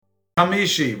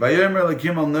Chamishi, Vayomer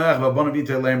Elokim al Noach v'abanav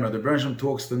itay lemer. The Bereshit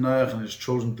talks to Noach and his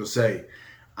children to say,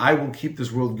 I will keep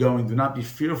this world going. Do not be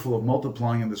fearful of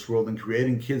multiplying in this world and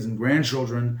creating kids and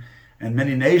grandchildren and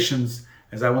many nations,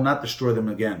 as I will not destroy them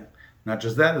again. Not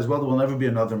just that, as well, there will never be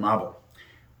another Mabul.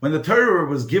 When the Torah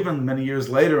was given many years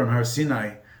later on Har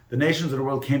Sinai, the nations of the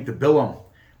world came to Bilam,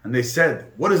 and they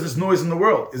said, what is this noise in the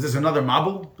world? Is this another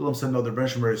Mabul? Bilam said, no, the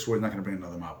Bereshit already swore he's not going to bring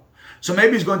another Mabul. So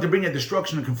maybe he's going to bring a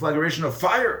destruction and conflagration of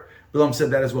fire. Bilam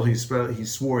said that as well. He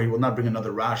swore he will not bring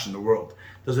another Rash in the world.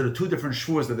 Those are the two different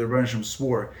shvurs that the Bereshit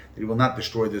swore that he will not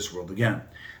destroy this world again.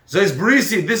 Says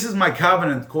Brisi, this is my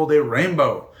covenant called a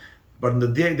rainbow. But in the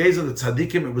days of the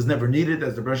tzaddikim, it was never needed,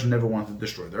 as the Bereshit never wanted to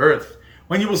destroy the earth.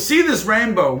 When you will see this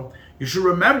rainbow, you should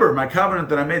remember my covenant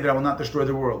that I made that I will not destroy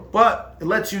the world. But it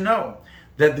lets you know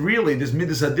that really this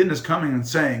Midas Hadin is coming and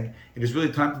saying it is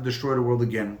really time to destroy the world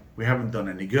again. We haven't done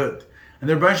any good. And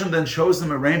the Bereshit then shows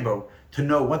them a rainbow to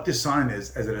know what this sign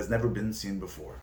is, as it has never been seen before.